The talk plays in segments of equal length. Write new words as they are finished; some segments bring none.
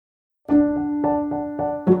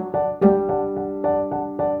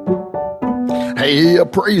Hey,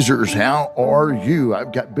 appraisers, how are you?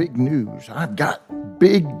 I've got big news. I've got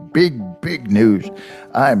big news.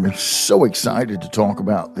 I'm so excited to talk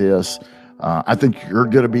about this. I think you're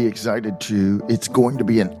going to be excited too. It's going to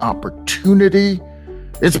be an opportunity.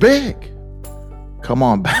 It's big. Come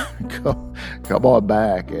on back. Come on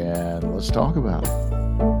back and let's talk about it.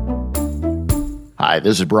 Hi,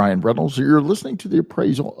 this is Bryan Reynolds. You're listening to the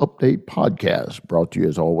Appraisal Update Podcast, brought to you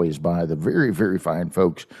as always by the very fine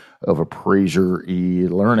folks of Appraiser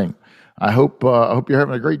e-Learning. I hope you're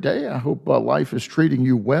having a great day. I hope life is treating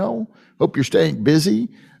you well. Hope you're staying busy.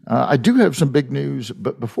 I do have some big news,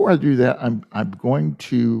 but before I do that, I'm going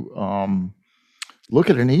to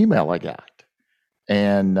look at an email I got.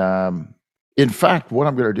 And in fact, what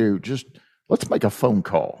I'm going to do, let's make a phone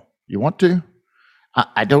call. You want to?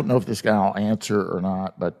 I don't know if this guy will answer or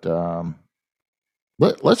not, but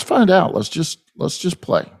let's find out. Let's just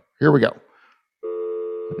play. Here we go.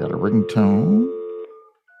 I got a ringtone.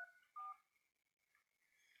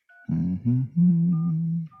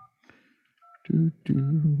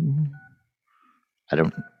 I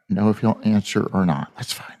don't know if he'll answer or not.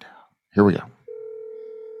 Let's find out. Here we go.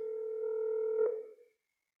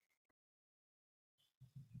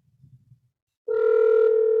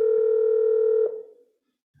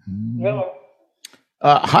 Hello.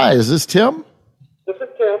 Hi, is this Tim? This is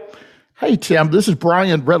Tim. Hey, Tim, this is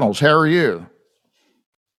Bryan Reynolds. How are you?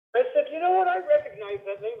 I said, you know what? I recognize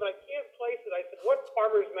that name, but I can't place it. I said, what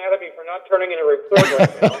farmer's mad at me for not turning in a report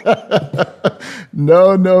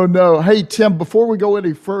right now? No. Hey, Tim, before we go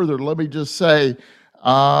any further, let me just say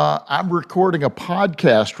I'm recording a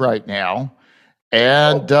podcast right now.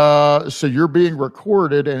 And so you're being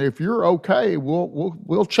recorded. And if you're okay,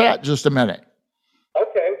 we'll chat just a minute.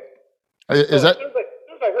 Okay. Is that? As soon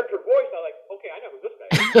as I heard your voice, I was like, okay, I know who this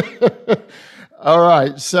guy is. All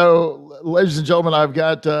right. So, ladies and gentlemen, I've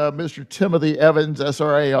got Mr. Timothy Evans,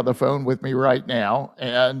 SRA, on the phone with me right now.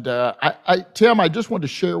 And Tim, I just wanted to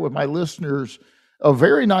share with my listeners a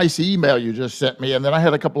very nice email you just sent me, and then I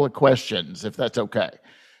had a couple of questions, if that's okay.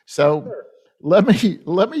 So, Sure. let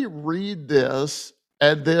me read this,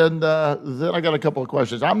 and then I got a couple of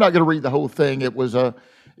questions. I'm not going to read the whole thing. It was a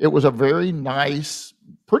very nice,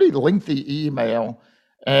 pretty lengthy email.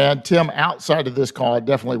 And Tim, outside of this call, I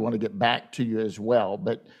definitely want to get back to you as well.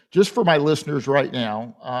 But just for my listeners right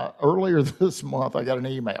now, earlier this month, I got an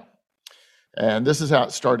email. And this is how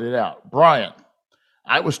it started out. Bryan,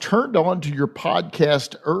 I was turned on to your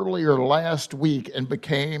podcast earlier last week and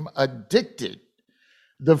became addicted.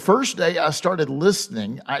 The first day I started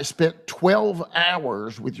listening, I spent 12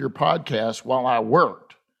 hours with your podcast while I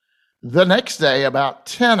worked. The next day, about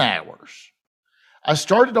 10 hours. I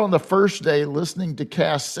started on the first day listening to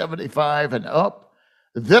cast 75 and up.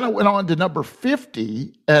 Then I went on to number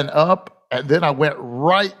 50 and up. And then I went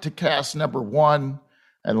right to cast number 1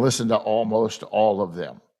 and listened to almost all of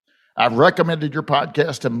them. I've recommended your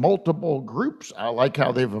podcast to multiple groups. I like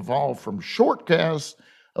how they've evolved from short casts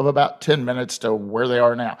of about 10 minutes to where they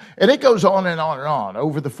are now. And it goes on and on and on.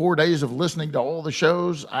 Over the 4 days of listening to all the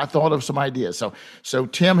shows, I thought of some ideas. So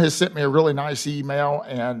Tim has sent me a really nice email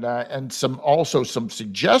and some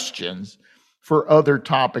suggestions for other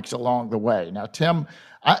topics along the way. Now, Tim,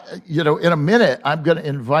 in a minute, I'm going to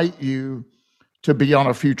invite you to be on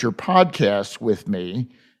a future podcast with me.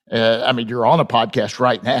 You're on a podcast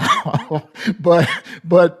right now, but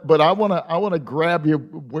I want to grab you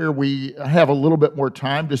where we have a little bit more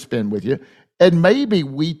time to spend with you, and maybe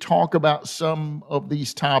we talk about some of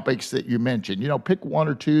these topics that you mentioned. Pick one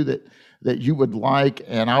or two that you would like,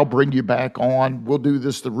 and I'll bring you back on. We'll do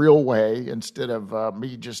this the real way instead of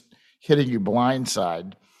me just hitting you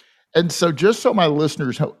blindside. And so, just so my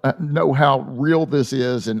listeners know how real this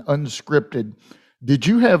is and unscripted, did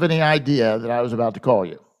you have any idea that I was about to call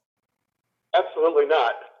you? Absolutely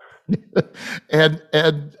not.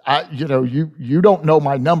 and I, you don't know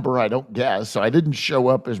my number, I don't guess. So I didn't show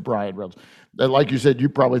up as Bryan Reynolds. And like you said, you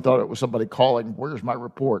probably thought it was somebody calling. Where's my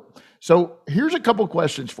report? So here's a couple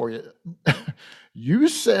questions for you. You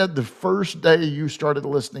said the first day you started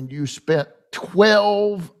listening, you spent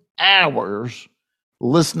 12 hours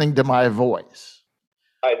listening to my voice.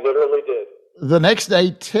 I literally did. The next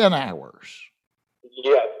day, 10 hours.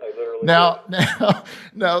 Yes, I literally did.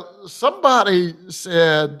 Now, somebody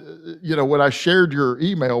said, when I shared your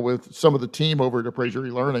email with some of the team over at Appraisal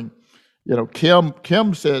e-Learning,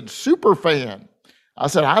 Kim said, super fan. I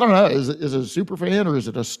said, I don't know, is it a super fan or is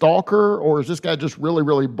it a stalker or is this guy just really,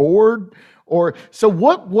 really bored? So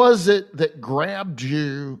what was it that grabbed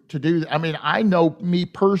you to do that? I mean, I know me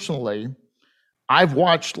personally, I've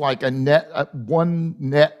watched like one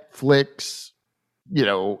Netflix,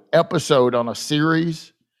 episode on a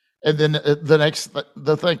series, And then next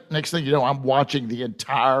thing you know, I'm watching the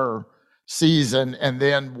entire season, and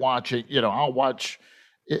then watching. I'll watch.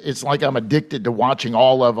 It's like I'm addicted to watching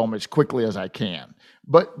all of them as quickly as I can.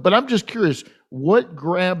 But I'm just curious, what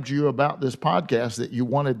grabbed you about this podcast that you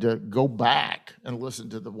wanted to go back and listen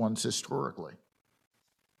to the ones historically?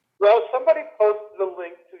 Well, somebody posted a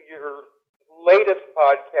link to your latest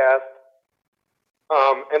podcast,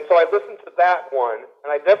 and so I listened to that one,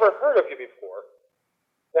 and I'd never heard of you before.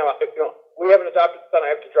 Now, we have an adopted son. I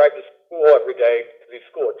have to drive to school every day because he's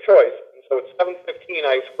school of choice, and so at 7:15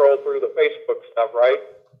 I scroll through the Facebook stuff, right?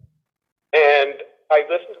 And I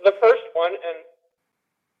listened to the first one, and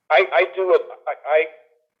I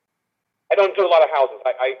don't do a lot of houses.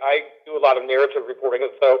 I do a lot of narrative reporting,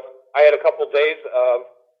 and so I had a couple of days of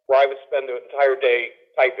where I would spend the entire day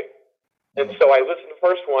typing. And so I listened to the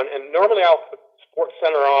first one, and normally I'll put Sports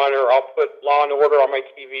Center on, or I'll put Law and Order on my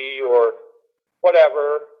TV, or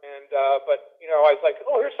whatever. And but I was like,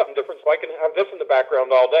 oh, here's something different, so I can have this in the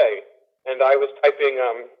background all day. And I was typing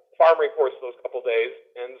farm reports those couple of days,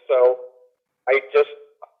 and so I just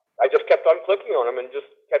kept on clicking on them, and just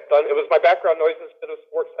kept on. It was my background noise instead of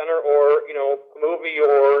Sports Center, or a movie,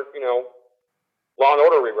 or Law and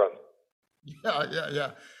Order reruns.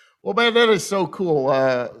 Yeah. Well, man, that is so cool.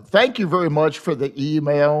 Thank you very much for the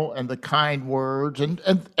email and the kind words, and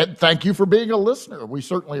thank you for being a listener. We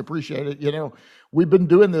certainly appreciate it. We've been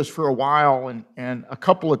doing this for a while, and a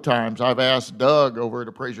couple of times I've asked Doug over at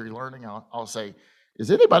Appraisal Learning, I'll say, is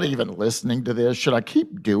anybody even listening to this? Should I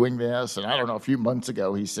keep doing this? And I don't know, a few months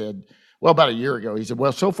ago, he said, well, about a year ago, he said,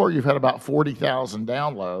 well, so far you've had about 40,000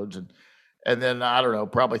 downloads. And then, I don't know,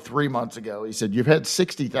 probably 3 months ago, he said, you've had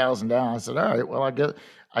 60,000 downloads. I said, all right, well,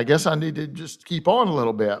 I guess I need to just keep on a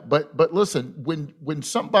little bit. But listen, when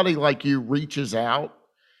somebody like you reaches out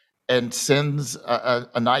and sends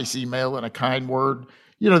a nice email and a kind word,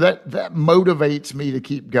 that motivates me to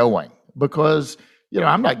keep going, because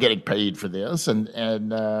I'm not getting paid for this, and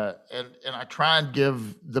I try and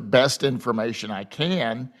give the best information I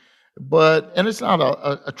can, and it's not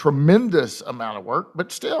a tremendous amount of work,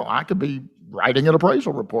 but still I could be writing an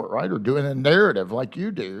appraisal report, right, or doing a narrative like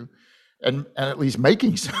you do, and at least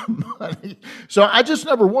making some money. So I just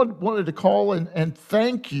number one wanted to call and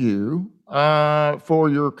thank you for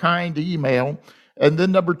your kind email, and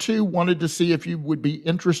then number two, wanted to see if you would be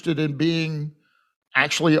interested in being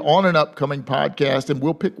actually on an upcoming podcast, and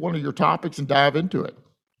we'll pick one of your topics and dive into it.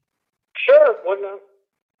 Sure, why not?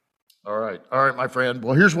 All right, my friend.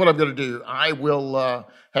 Well, here's what I'm going to do. I will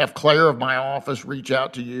have Claire of my office reach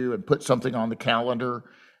out to you and put something on the calendar.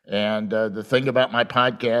 And the thing about my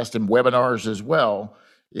podcast and webinars as well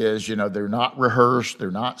is, they're not rehearsed, they're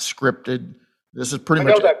not scripted. This is pretty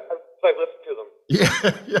much. I know that. I listened to them.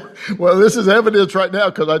 Yeah. Well, this is evidence right now,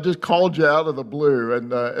 because I just called you out of the blue,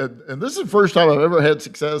 and this is the first time I've ever had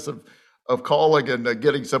success of calling and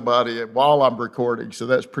getting somebody while I'm recording. So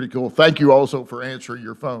that's pretty cool. Thank you also for answering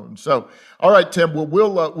your phone. So, all right, Tim. Well,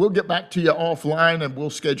 we'll get back to you offline, and we'll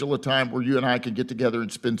schedule a time where you and I can get together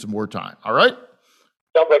and spend some more time. All right.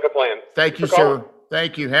 Sounds like a plan. Thank you, sir.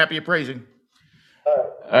 Thank you. Happy appraising.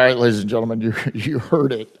 All right, ladies and gentlemen, you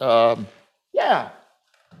heard it. Yeah.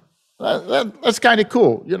 That's kind of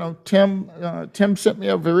cool. Tim sent me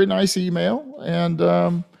a very nice email, and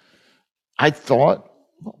I thought,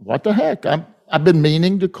 what the heck? I've been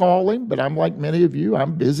meaning to call him, but I'm like many of you,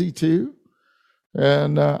 I'm busy too.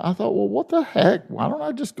 And I thought, well, what the heck? Why don't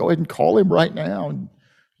I just go ahead and call him right now, and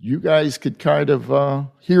you guys could kind of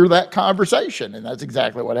hear that conversation. And that's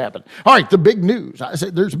exactly what happened. All right, the big news. I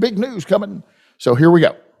said there's big news coming. So here we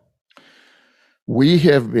go. We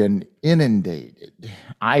have been inundated,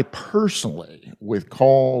 I personally, with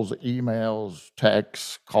calls, emails,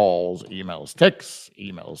 texts, calls, emails, texts,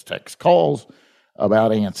 calls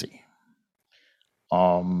about ANSI.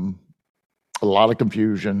 A lot of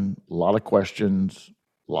confusion, a lot of questions,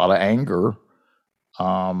 a lot of anger.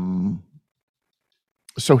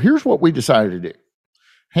 So here's what we decided to do.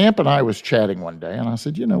 Hamp and I was chatting one day, and I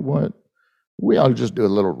said, you know what? We ought to just do a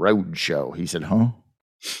little road show. He said, huh?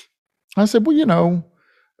 I said, well,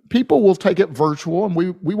 people will take it virtual, and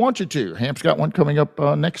we want you to. Hamp's got one coming up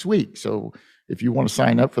next week. So if you want to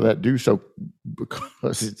sign up for that, do so,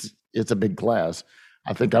 because it's a big class.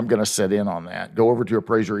 I think I'm going to set in on that. Go over to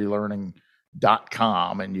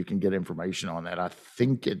appraisalelearning.com, and you can get information on that. I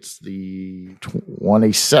think it's the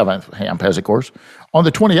 27th. Hamp has a course. On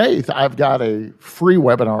the 28th, I've got a free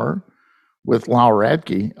webinar with Lyle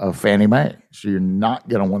Radke of Fannie Mae. So you're not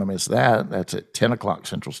going to want to miss that. That's at 10 o'clock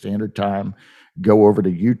Central Standard Time. Go over to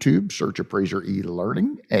YouTube, search Appraiser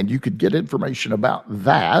e-Learning, and you could get information about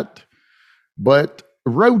that. But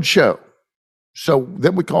roadshow, So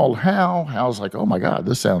then we called Hal. Hal's like, oh my God,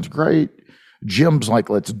 this sounds great. Jim's like,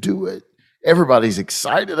 let's do it. Everybody's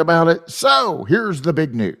excited about it. So here's the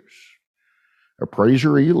big news.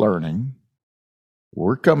 Appraiser e-learning,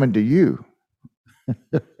 we're coming to you.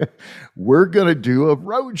 We're going to do a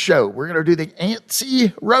road show. We're going to do the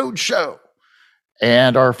ANSI road show.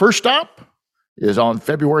 And our first stop is on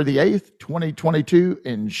February the 8th, 2022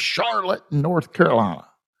 in Charlotte, North Carolina.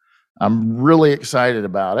 I'm really excited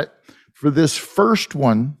about it. For this first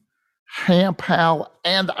one, Hamp, Hal,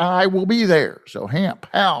 and I will be there. So Hamp,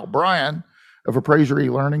 Hal, Bryan of Appraiser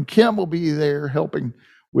e-learning, Kim will be there helping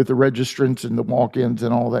with the registrants and the walk-ins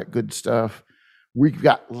and all that good stuff. We've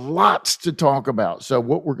got lots to talk about. So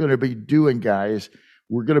what we're going to be doing, guys,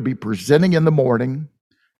 we're going to be presenting in the morning.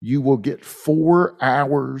 You will get 4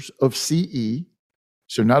 hours of CE.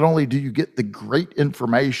 So not only do you get the great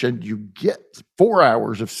information, you get 4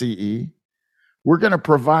 hours of CE. We're going to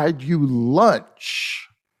provide you lunch.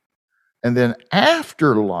 And then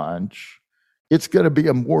after lunch, it's going to be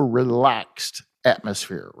a more relaxed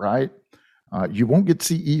atmosphere, right? You won't get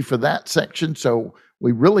CE for that section. So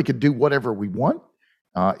we really could do whatever we want.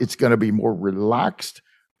 It's going to be more relaxed.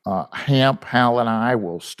 Hamp, Hal, and I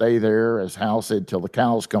will stay there, as Hal said, till the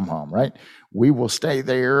cows come home, right? We will stay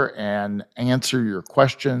there and answer your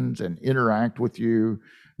questions and interact with you,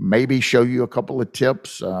 maybe show you a couple of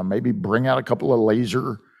tips, maybe bring out a couple of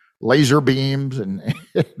laser beams and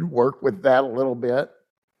work with that a little bit.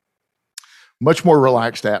 Much more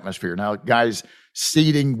relaxed atmosphere. Now, guys,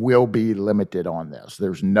 seating will be limited on this.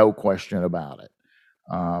 There's no question about it.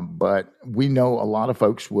 But we know a lot of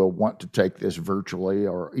folks will want to take this virtually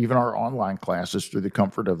or even our online classes through the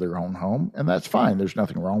comfort of their own home, and that's fine. There's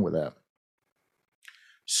nothing wrong with that.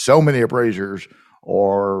 So many appraisers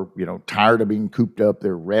are, tired of being cooped up.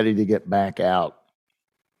 They're ready to get back out.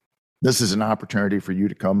 This is an opportunity for you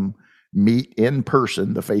to come meet in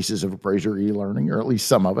person the faces of Appraiser e-learning, or at least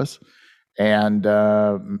some of us, and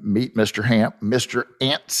meet Mr. Hamp. Mr.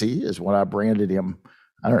 ANSI is what I branded him,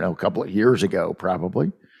 I don't know, a couple of years ago,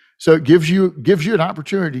 probably. So it gives you an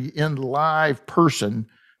opportunity in live person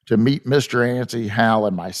to meet Mr. ANSI, Hal,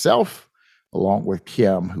 and myself, along with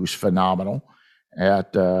Kim, who's phenomenal,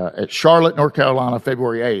 at Charlotte, North Carolina,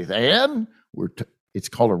 February 8th. And it's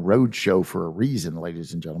called a road show for a reason,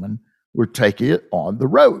 ladies and gentlemen. We're taking it on the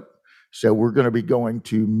road. So we're going to be going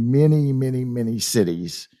to many, many, many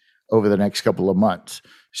cities over the next couple of months.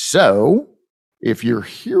 So if you're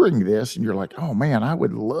hearing this and you're like, oh man, I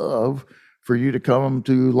would love for you to come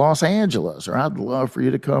to Los Angeles, or I'd love for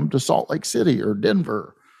you to come to Salt Lake City or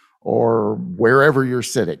Denver or wherever you're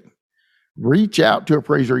sitting, reach out to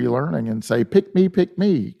Appraiser e-learning and say, pick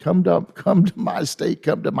me, come to my state,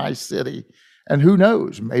 come to my city. And who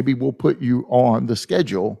knows, maybe we'll put you on the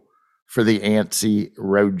schedule for the ANSI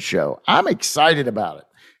Roadshow. I'm excited about it.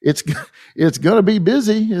 It's going to be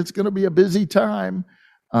busy. It's going to be a busy time.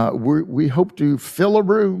 We hope to fill a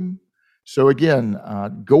room. So again,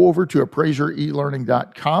 go over to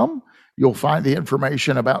appraiserelearning.com. You'll find the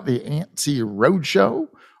information about the ANSI Roadshow.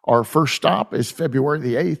 Our first stop is February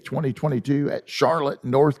the 8th, 2022 at Charlotte,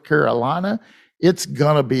 North Carolina. It's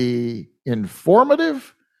going to be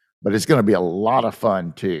informative, but it's going to be a lot of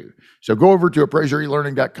fun too. So go over to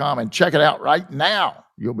appraiserelearning.com and check it out right now.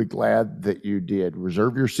 You'll be glad that you did.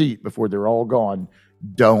 Reserve your seat before they're all gone.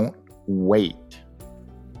 Don't wait.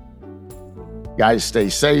 Guys, stay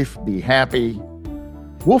safe, be happy.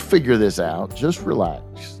 We'll figure this out. Just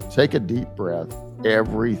relax. Take a deep breath.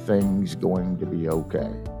 Everything's going to be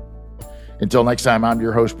okay. Until next time, I'm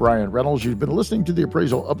your host, Bryan Reynolds. You've been listening to the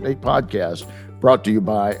Appraisal Update Podcast, brought to you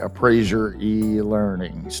by Appraiser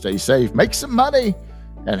e-learning. Stay safe, make some money,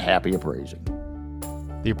 and happy appraising.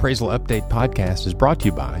 The Appraisal Update Podcast is brought to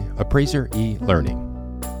you by Appraiser e-learning.